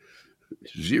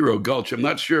 Zero Gulch. I'm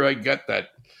not sure I got that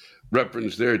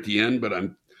reference there at the end, but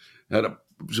it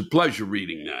was a pleasure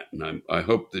reading that, and I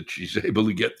hope that she's able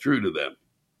to get through to them.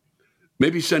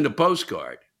 Maybe send a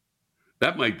postcard.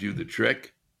 That might do the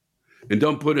trick. And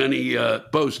don't put any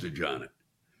postage on it.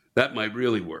 That might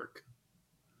really work.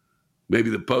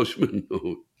 Maybe the postman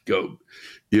will go,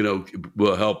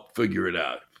 will help figure it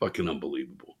out. Fucking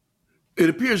unbelievable. It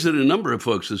appears that a number of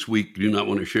folks this week do not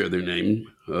want to share their name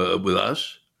with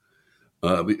us.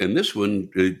 And this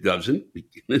one doesn't.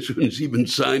 This one's even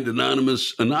signed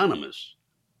Anonymous.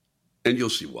 And you'll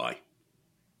see why.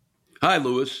 Hi,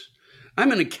 Lewis.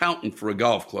 I'm an accountant for a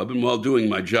golf club, and while doing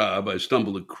my job, I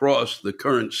stumbled across the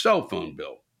current cell phone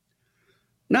bill.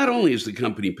 Not only is the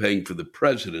company paying for the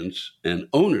president's and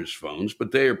owner's phones,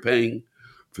 but they are paying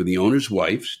for the owner's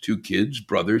wife's, 2 kids,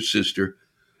 brother, sister,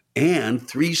 and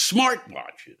 3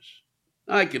 smartwatches.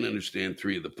 I can understand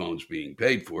 3 of the phones being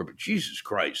paid for, but Jesus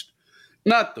Christ,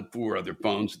 not the 4 other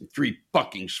phones and 3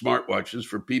 fucking smartwatches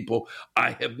for people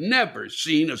I have never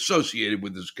seen associated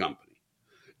with this company.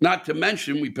 Not to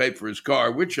mention we pay for his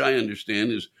car, which I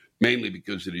understand is mainly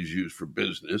because it is used for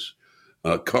business,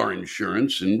 car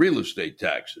insurance, and real estate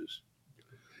taxes.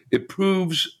 It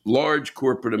proves large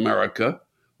corporate America,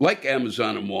 like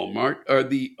Amazon and Walmart,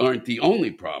 aren't the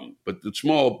only problem, but the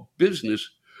small business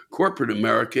corporate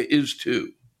America is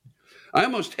too. I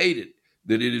almost hate it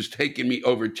that it has taken me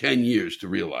over 10 years to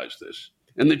realize this.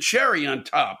 And the cherry on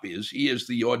top is he has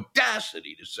the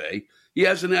audacity to say he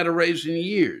hasn't had a raise in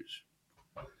years.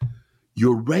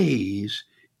 Your raise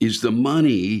is the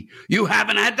money you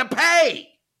haven't had to pay.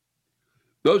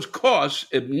 Those costs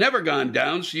have never gone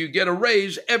down, so you get a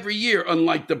raise every year,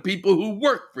 unlike the people who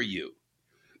work for you.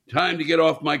 Time to get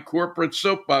off my corporate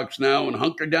soapbox now and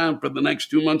hunker down for the next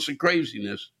 2 months of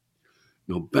craziness.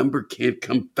 November can't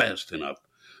come fast enough,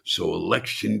 so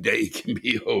election day can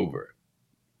be over.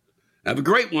 Have a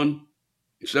great one.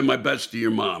 Send my best to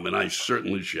your mom, and I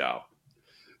certainly shall.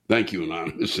 Thank you,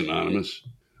 Anonymous.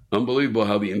 Unbelievable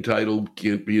how the entitled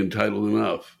can't be entitled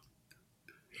enough.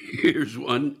 Here's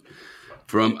one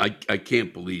from, I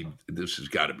can't believe this has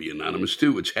got to be anonymous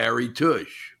too. It's Harry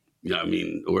Tush.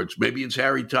 Maybe it's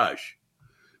Harry Tush.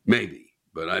 Maybe,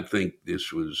 but I think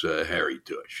this was Harry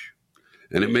Tush.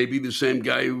 And it may be the same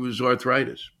guy who was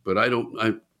arthritis, but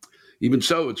even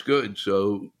so, it's good.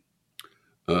 So,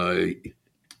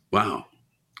 wow,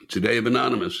 it's a day of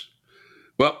Anonymous.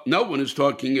 Well, no one is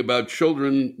talking about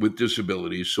children with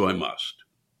disabilities, so I must.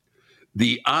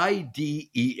 The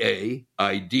IDEA,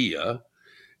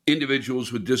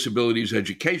 Individuals with Disabilities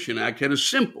Education Act, had a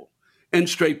simple and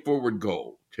straightforward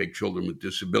goal: take children with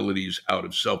disabilities out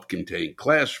of self-contained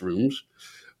classrooms,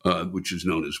 which is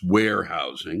known as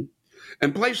warehousing,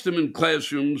 and place them in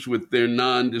classrooms with their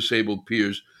non-disabled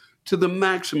peers to the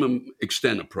maximum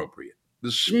extent appropriate.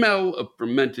 The smell of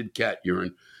fermented cat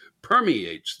urine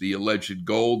permeates the alleged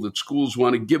goal that schools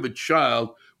want to give a child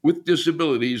with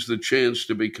disabilities the chance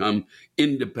to become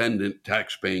independent,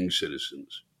 tax-paying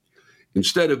citizens.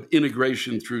 Instead of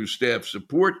integration through staff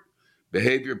support,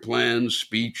 behavior plans,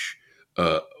 speech,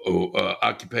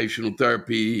 occupational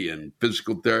therapy, and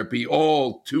physical therapy,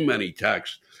 all too many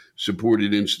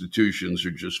tax-supported institutions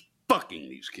are just fucking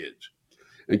these kids,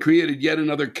 and created yet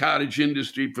another cottage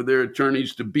industry for their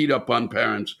attorneys to beat up on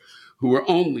parents who are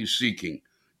only seeking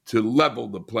to level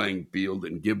the playing field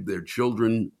and give their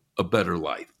children a better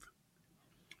life.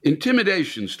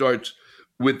 Intimidation starts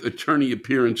with attorney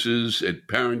appearances at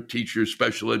parent-teacher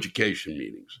special education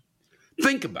meetings.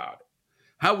 Think about it.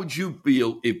 How would you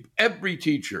feel if every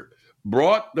teacher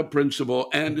brought the principal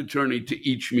and attorney to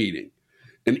each meeting?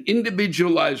 An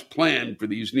individualized plan for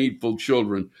these needful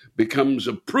children becomes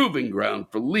a proving ground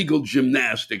for legal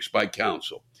gymnastics by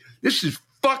counsel. This is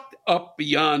fucked up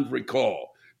beyond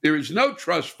recall. There is no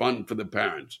trust fund for the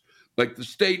parents, like the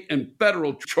state and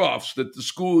federal troughs that the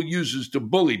school uses to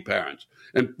bully parents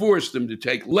and force them to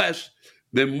take less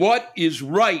than what is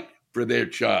right for their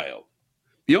child.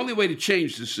 The only way to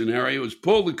change this scenario is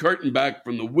pull the curtain back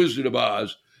from the Wizard of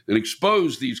Oz and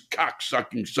expose these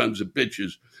cocksucking sons of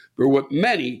bitches for what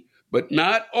many, but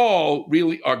not all,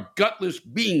 really are gutless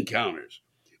bean counters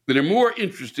that are more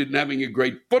interested in having a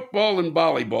great football and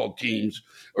volleyball teams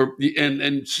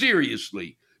and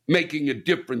seriously making a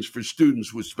difference for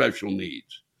students with special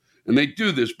needs. And they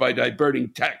do this by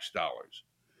diverting tax dollars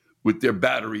with their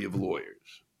battery of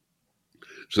lawyers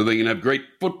so they can have great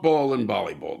football and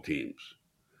volleyball teams.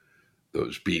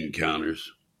 Those bean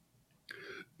counters.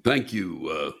 Thank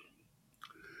you,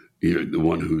 you're the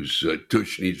one whose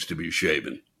tush needs to be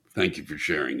shaven. Thank you for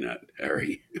sharing that,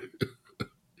 Harry,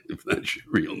 if that's your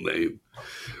real name.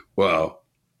 Well,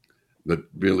 but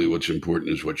really what's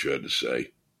important is what you had to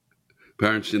say.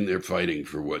 Parents in there fighting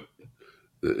for what,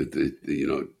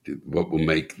 what will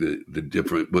make the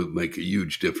different, will make a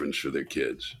huge difference for their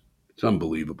kids. It's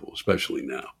unbelievable, especially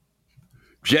now.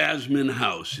 Jasmine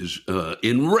House is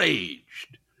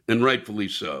enraged, and rightfully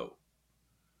so.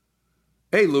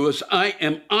 Hey, Lewis, I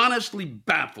am honestly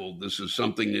baffled this is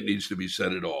something that needs to be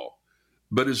said at all.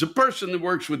 But as a person that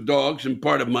works with dogs and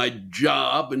part of my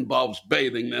job involves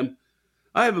bathing them,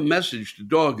 I have a message to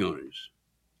dog owners.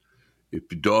 If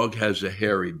your dog has a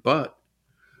hairy butt,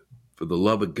 for the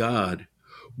love of God,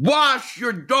 wash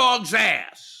your dog's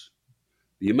ass.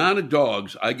 The amount of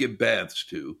dogs I give baths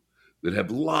to that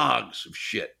have logs of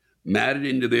shit matted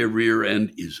into their rear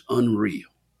end is unreal.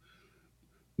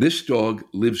 This dog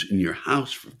lives in your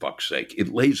house, for fuck's sake.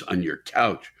 It lays on your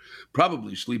couch,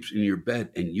 probably sleeps in your bed,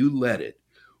 and you let it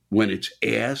when its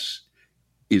ass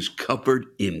is covered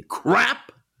in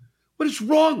crap? What is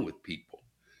wrong with people?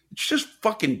 It's just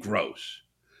fucking gross.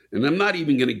 And I'm not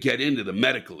even going to get into the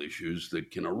medical issues that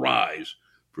can arise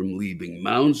from leaving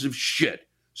mounds of shit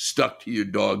stuck to your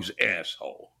dog's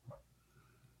asshole.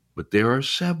 But there are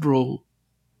several.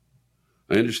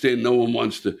 I understand no one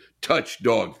wants to touch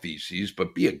dog feces,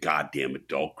 but be a goddamn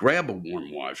adult. Grab a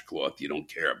warm washcloth you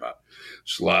don't care about.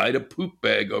 Slide a poop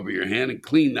bag over your hand and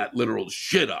clean that literal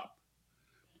shit up.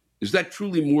 Is that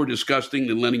truly more disgusting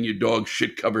than letting your dog's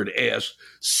shit-covered ass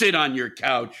sit on your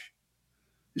couch?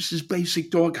 This is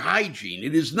basic dog hygiene.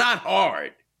 It is not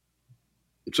hard.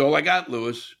 That's all I got,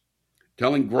 Lewis.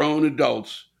 Telling grown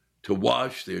adults to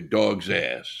wash their dog's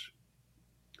ass.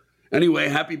 Anyway,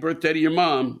 happy birthday to your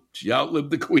mom. She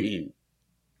outlived the queen.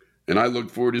 And I look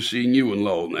forward to seeing you in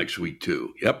Lowell next week,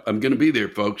 too. Yep, I'm going to be there,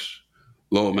 folks.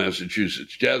 Lowell,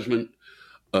 Massachusetts. Jasmine,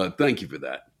 thank you for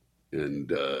that.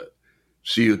 And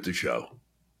see you at the show.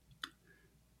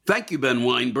 Thank you, Ben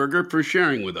Weinberger, for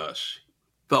sharing with us,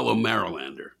 fellow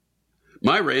Marylander.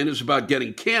 My rant is about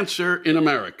getting cancer in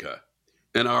America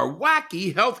and our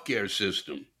wacky healthcare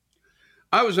system.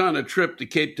 I was on a trip to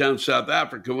Cape Town, South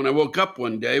Africa, when I woke up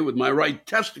one day with my right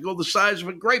testicle the size of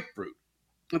a grapefruit.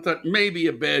 I thought maybe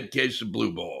a bad case of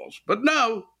blue balls, but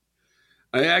no.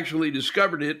 I actually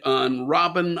discovered it on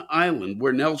Robben Island,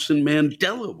 where Nelson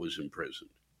Mandela was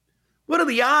imprisoned. What are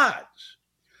the odds?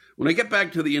 When I get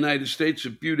back to the United States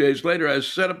a few days later, I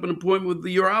set up an appointment with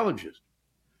the urologist.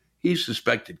 He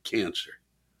suspected cancer.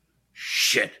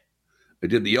 Shit. I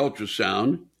did the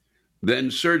ultrasound,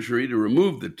 then surgery to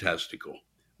remove the testicle,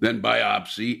 then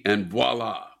biopsy, and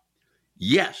voila.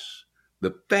 Yes,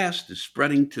 the fastest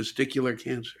spreading testicular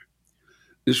cancer.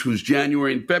 This was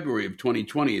January and February of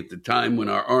 2020, at the time when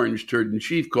our orange turd in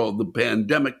chief called the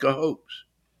pandemic a hoax.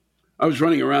 I was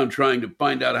running around trying to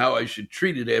find out how I should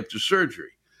treat it after surgery.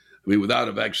 I mean, without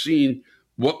a vaccine,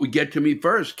 what would get to me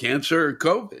first, cancer or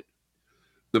COVID?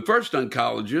 The first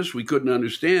oncologist we couldn't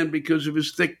understand because of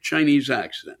his thick Chinese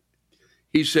accent.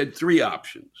 He said 3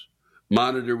 options: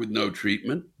 monitor with no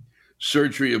treatment,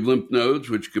 surgery of lymph nodes,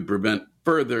 which could prevent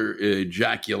further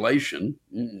ejaculation,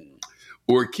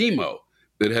 or chemo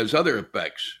that has other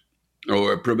effects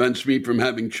or prevents me from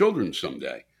having children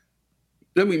someday.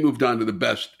 Then we moved on to the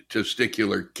best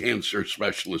testicular cancer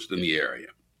specialist in the area.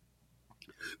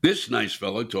 This nice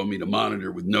fellow told me to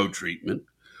monitor with no treatment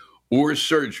or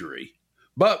surgery.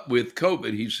 But with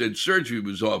COVID, he said surgery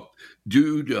was off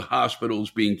due to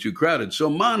hospitals being too crowded. So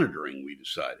monitoring, we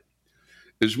decided.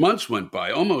 As months went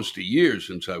by, almost a year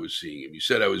since I was seeing him, he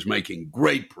said I was making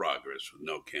great progress with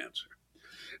no cancer.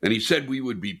 And he said we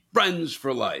would be friends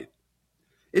for life.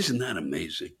 Isn't that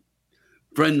amazing?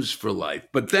 Friends for life.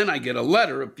 But then I get a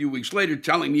letter a few weeks later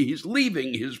telling me he's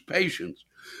leaving his patients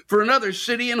for another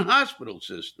city and hospital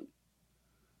system.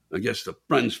 I guess the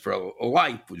friends for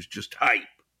life was just hype.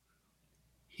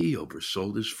 He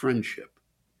oversold his friendship.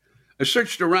 I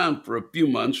searched around for a few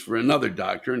months for another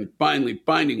doctor, and finally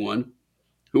finding one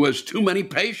who has too many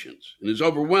patients and is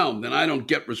overwhelmed, and I don't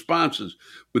get responses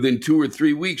within 2 or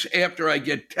 3 weeks after I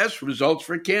get test results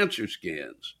for cancer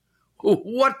scans.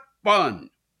 What fun!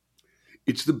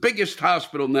 It's the biggest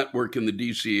hospital network in the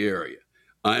D.C. area.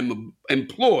 I'm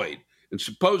employed and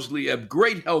supposedly have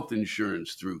great health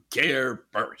insurance through Care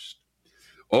First.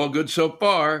 All good so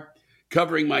far,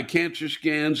 covering my cancer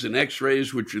scans and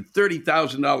x-rays, which are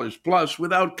 $30,000 plus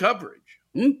without coverage.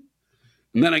 And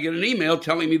then I get an email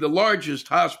telling me the largest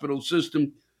hospital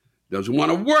system doesn't want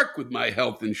to work with my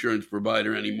health insurance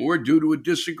provider anymore due to a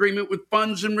disagreement with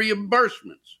funds and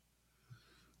reimbursements.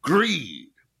 Greed.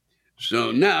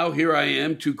 So now here I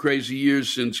am, 2 crazy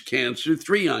years since cancer,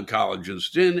 3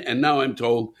 oncologists in, and now I'm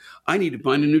told I need to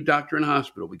find a new doctor and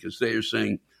hospital because they are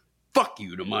saying, fuck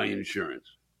you to my insurance.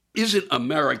 Isn't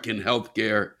American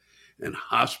healthcare and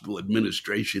hospital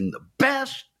administration the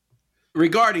best?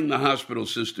 Regarding the hospital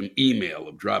system email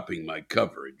of dropping my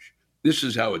coverage, this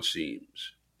is how it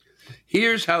seems.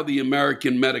 Here's how the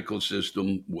American medical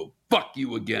system will fuck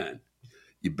you again.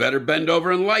 You better bend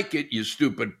over and like it, you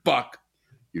stupid fuck.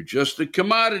 You're just a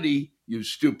commodity, you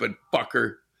stupid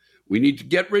fucker. We need to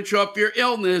get rich off your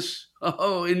illness.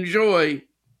 Oh, enjoy.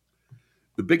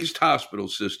 The biggest hospital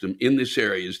system in this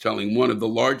area is telling one of the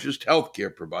largest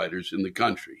healthcare providers in the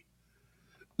country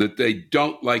that they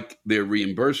don't like their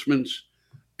reimbursements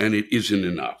and it isn't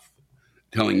enough.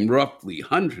 Telling roughly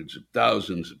hundreds of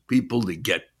thousands of people to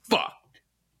get fucked.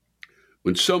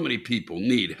 When so many people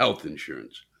need health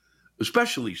insurance,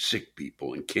 especially sick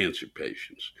people and cancer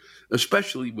patients,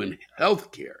 especially when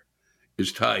healthcare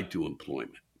is tied to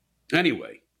employment.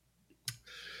 Anyway,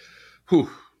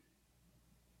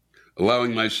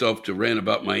 allowing myself to rant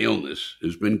about my illness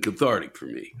has been cathartic for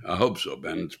me. I hope so,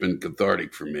 Ben. It's been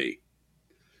cathartic for me.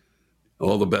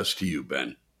 All the best to you,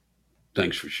 Ben.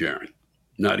 Thanks for sharing.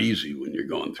 Not easy when you're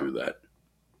going through that.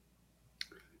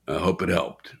 I hope it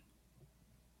helped.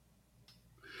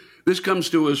 This comes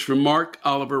to us from Mark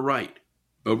Oliver Wright,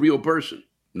 a real person,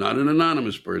 not an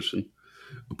anonymous person,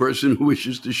 a person who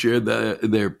wishes to share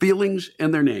their feelings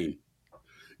and their name.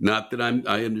 Not that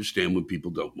I understand when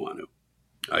people don't want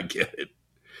to. I get it.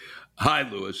 Hi,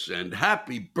 Lewis, and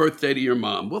happy birthday to your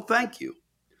mom. Well, thank you.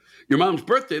 Your mom's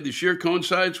birthday this year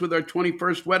coincides with our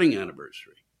 21st wedding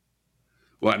anniversary.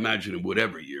 Well, I imagine it would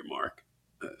every year, Mark.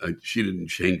 She didn't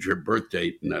change her birth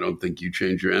date, and I don't think you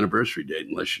change your anniversary date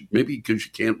maybe because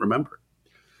you can't remember.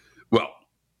 Well,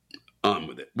 on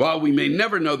with it. While we may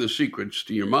never know the secrets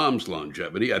to your mom's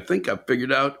longevity, I think I've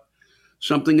figured out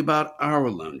something about our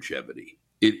longevity.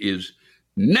 It is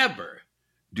never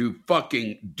do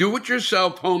fucking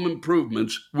do-it-yourself home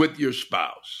improvements with your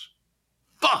spouse.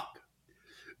 Fuck.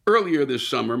 Earlier this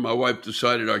summer, my wife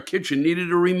decided our kitchen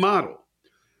needed a remodel.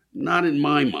 Not in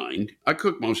my mind. I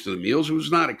cooked most of the meals and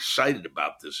was not excited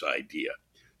about this idea.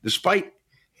 Despite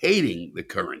hating the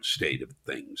current state of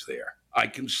things there, I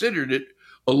considered it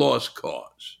a lost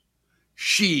cause.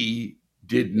 She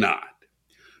did not.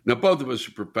 Now, both of us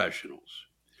are professionals.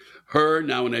 Her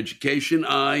now in education,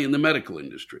 I in the medical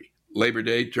industry. Labor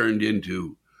Day turned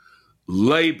into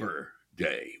Labor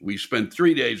Day. We spent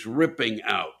 3 days ripping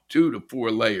out 2 to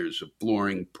 4 layers of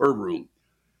flooring per room.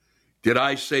 Did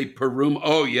I say per room?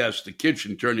 Oh, yes, the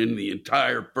kitchen turned into the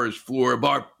entire first floor of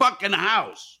our fucking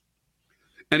house.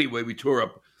 Anyway, we tore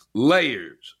up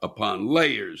layers upon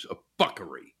layers of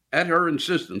fuckery at her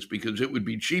insistence because it would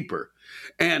be cheaper.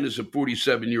 And as a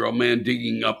 47-year-old man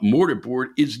digging up mortarboard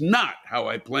is not how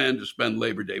I planned to spend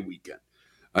Labor Day weekend.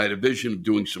 I had a vision of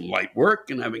doing some light work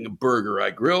and having a burger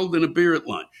I grilled and a beer at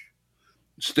lunch.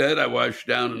 Instead, I washed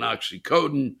down an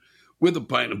oxycodone with a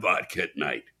pint of vodka at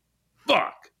night.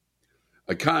 Fuck!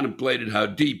 I contemplated how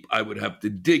deep I would have to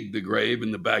dig the grave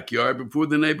in the backyard before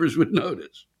the neighbors would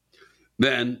notice.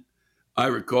 Then I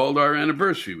recalled our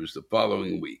anniversary was the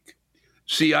following week.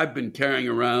 See, I've been carrying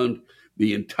around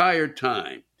the entire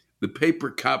time the paper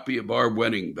copy of our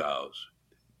wedding vows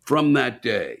from that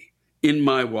day in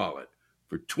my wallet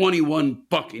for 21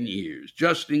 fucking years,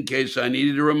 just in case I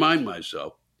needed to remind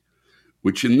myself,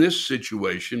 which in this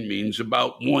situation means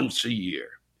about once a year.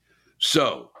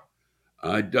 So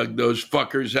I dug those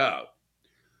fuckers out.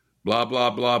 Blah, blah,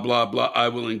 blah, blah, blah. I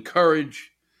will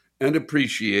encourage and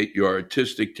appreciate your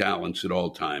artistic talents at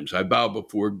all times. I bow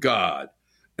before God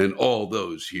and all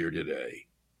those here today.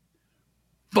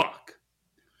 Fuck.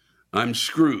 I'm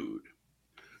screwed.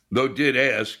 Though did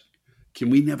ask, can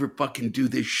we never fucking do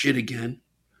this shit again?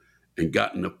 And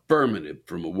got an affirmative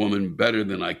from a woman better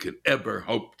than I could ever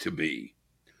hope to be.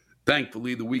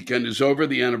 Thankfully, the weekend is over.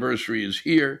 The anniversary is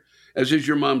here, as is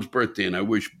your mom's birthday, and I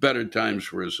wish better times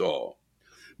for us all.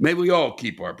 May we all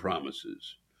keep our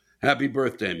promises. Happy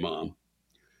birthday, Mom.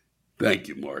 Thank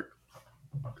you, Mark.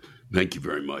 Thank you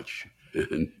very much.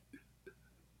 And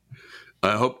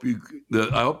I hope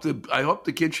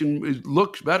the kitchen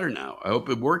looks better now. I hope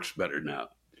it works better now.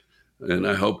 And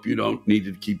I hope you don't need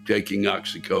to keep taking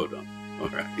oxycodone. All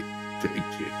right.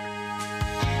 Thank you.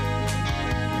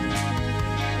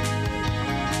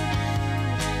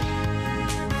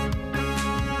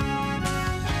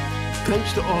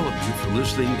 Thanks to all of you for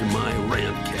listening to my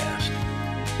rantcast.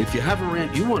 If you have a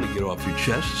rant you want to get off your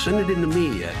chest, send it in to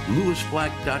me at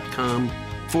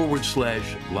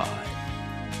lewisblack.com/live.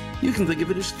 You can think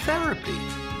of it as therapy,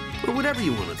 or whatever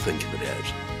you want to think of it as.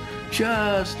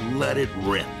 Just let it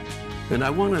rip. And I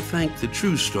want to thank the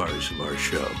true stars of our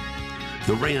show,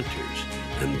 the ranters,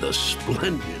 and the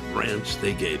splendid rants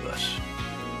they gave us.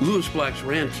 Lewis Black's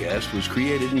Rantcast was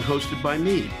created and hosted by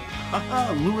me,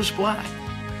 Lewis Black.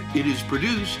 It is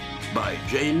produced by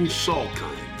James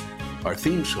Salkind. Our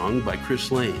theme song by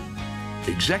Chris Lane.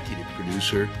 Executive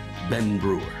producer, Ben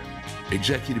Brewer.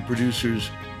 Executive producers,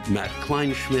 Matt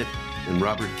Kleinschmidt and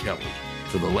Robert Kelly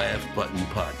for the Laugh Button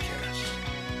Podcast.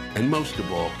 And most of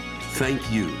all,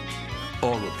 thank you,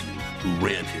 all of you who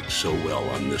ranted so well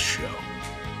on this show.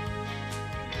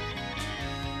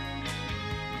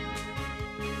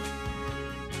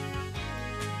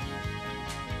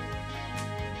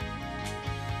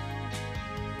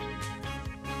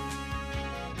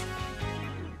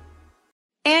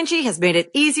 Angie has made it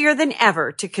easier than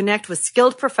ever to connect with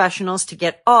skilled professionals to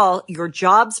get all your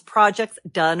jobs projects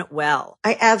done well.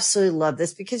 I absolutely love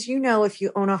this because, you know, if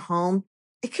you own a home,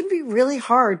 it can be really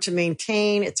hard to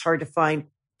maintain. It's hard to find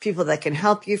people that can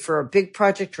help you for a big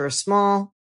project or a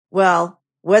small. Well,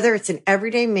 whether it's in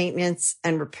everyday maintenance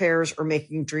and repairs or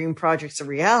making dream projects a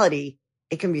reality,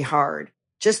 it can be hard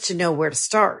just to know where to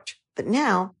start. But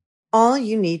now all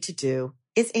you need to do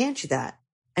is Angie that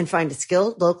and find a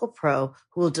skilled local pro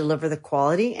who will deliver the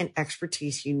quality and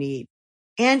expertise you need.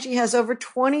 Angie has over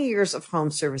 20 years of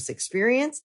home service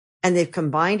experience, and they've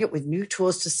combined it with new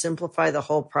tools to simplify the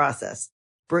whole process.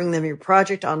 Bring them your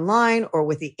project online or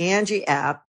with the Angie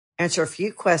app, answer a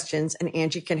few questions, and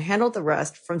Angie can handle the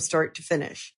rest from start to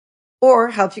finish.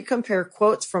 Or help you compare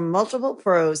quotes from multiple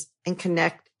pros and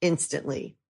connect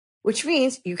instantly, which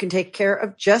means you can take care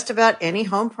of just about any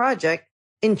home project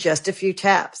in just a few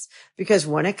taps. Because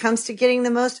when it comes to getting the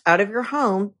most out of your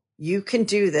home, you can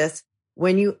do this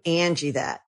when you Angie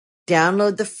that.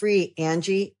 Download the free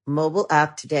Angie mobile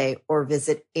app today or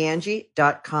visit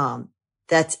Angie.com.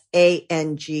 That's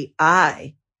ANGI.com.